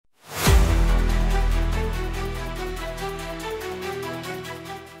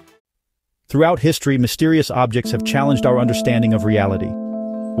Throughout history, mysterious objects have challenged our understanding of reality.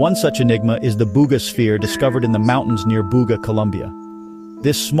 One such enigma is the Buga sphere discovered in the mountains near Buga, Colombia.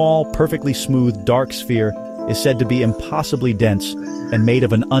 This small, perfectly smooth, dark sphere is said to be impossibly dense and made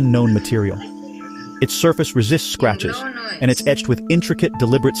of an unknown material. Its surface resists scratches, and it's etched with intricate,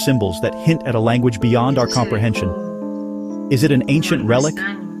 deliberate symbols that hint at a language beyond our comprehension. Is it an ancient relic,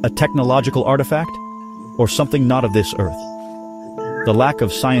 a technological artifact, or something not of this earth? The lack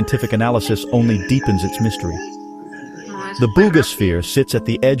of scientific analysis only deepens its mystery. The Buga sphere sits at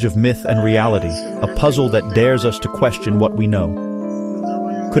the edge of myth and reality, a puzzle that dares us to question what we know.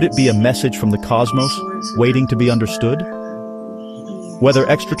 Could it be a message from the cosmos, waiting to be understood? Whether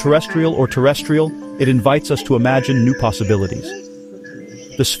extraterrestrial or terrestrial, it invites us to imagine new possibilities.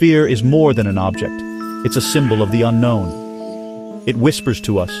 The sphere is more than an object. It's a symbol of the unknown. It whispers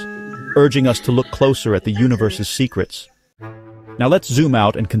to us, urging us to look closer at the universe's secrets. Now let's zoom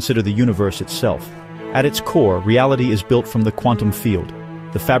out and consider the universe itself. At its core, reality is built from the quantum field,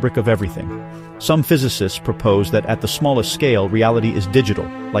 the fabric of everything. Some physicists propose that at the smallest scale, reality is digital,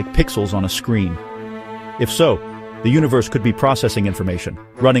 like pixels on a screen. If so, the universe could be processing information,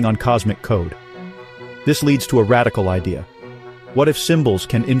 running on cosmic code. This leads to a radical idea. What if symbols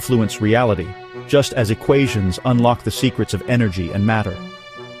can influence reality, just as equations unlock the secrets of energy and matter?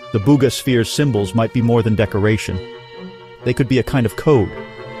 The Buga sphere's symbols might be more than decoration. They could be a kind of code,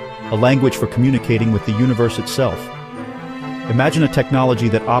 a language for communicating with the universe itself. Imagine a technology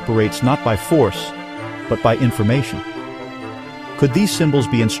that operates not by force, but by information. Could these symbols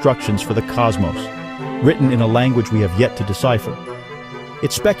be instructions for the cosmos, written in a language we have yet to decipher?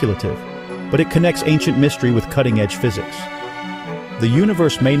 It's speculative, but it connects ancient mystery with cutting-edge physics. The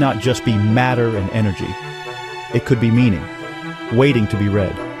universe may not just be matter and energy. It could be meaning, waiting to be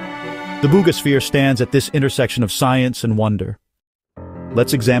read. The Buga sphere stands at this intersection of science and wonder.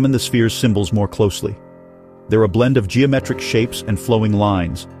 Let's examine the sphere's symbols more closely. They're a blend of geometric shapes and flowing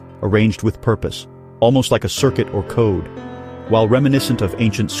lines, arranged with purpose, almost like a circuit or code. While reminiscent of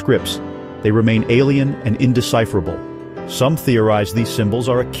ancient scripts, they remain alien and indecipherable. Some theorize these symbols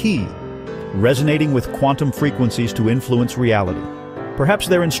are a key, resonating with quantum frequencies to influence reality. Perhaps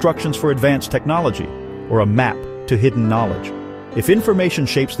they're instructions for advanced technology, or a map to hidden knowledge. If information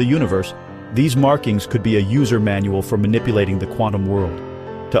shapes the universe, these markings could be a user manual for manipulating the quantum world.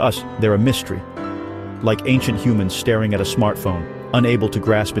 To us, they're a mystery, like ancient humans staring at a smartphone, unable to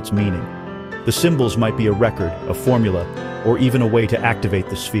grasp its meaning. The symbols might be a record, a formula, or even a way to activate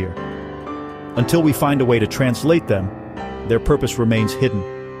the sphere. Until we find a way to translate them, their purpose remains hidden.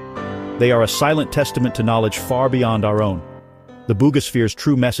 They are a silent testament to knowledge far beyond our own. The Buga sphere's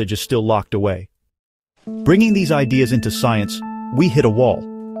true message is still locked away. Bringing these ideas into science, we hit a wall.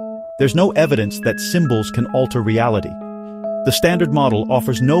 There's no evidence that symbols can alter reality. The standard model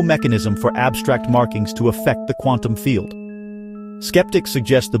offers no mechanism for abstract markings to affect the quantum field. Skeptics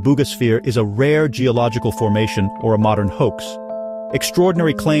suggest the Buga sphere is a rare geological formation or a modern hoax.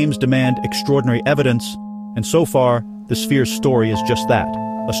 Extraordinary claims demand extraordinary evidence, and so far, the sphere's story is just that,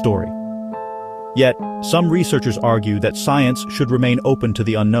 a story. Yet, some researchers argue that science should remain open to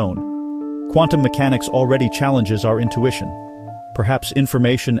the unknown. Quantum mechanics already challenges our intuition. Perhaps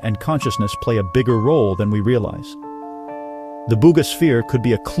information and consciousness play a bigger role than we realize. The Buga sphere could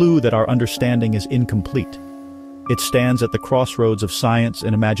be a clue that our understanding is incomplete. It stands at the crossroads of science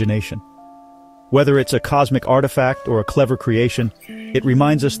and imagination. Whether it's a cosmic artifact or a clever creation, it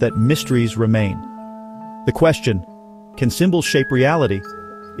reminds us that mysteries remain. The question, can symbols shape reality,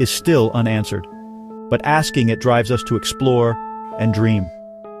 is still unanswered. But asking it drives us to explore and dream.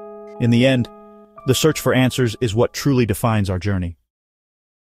 In the end, the search for answers is what truly defines our journey.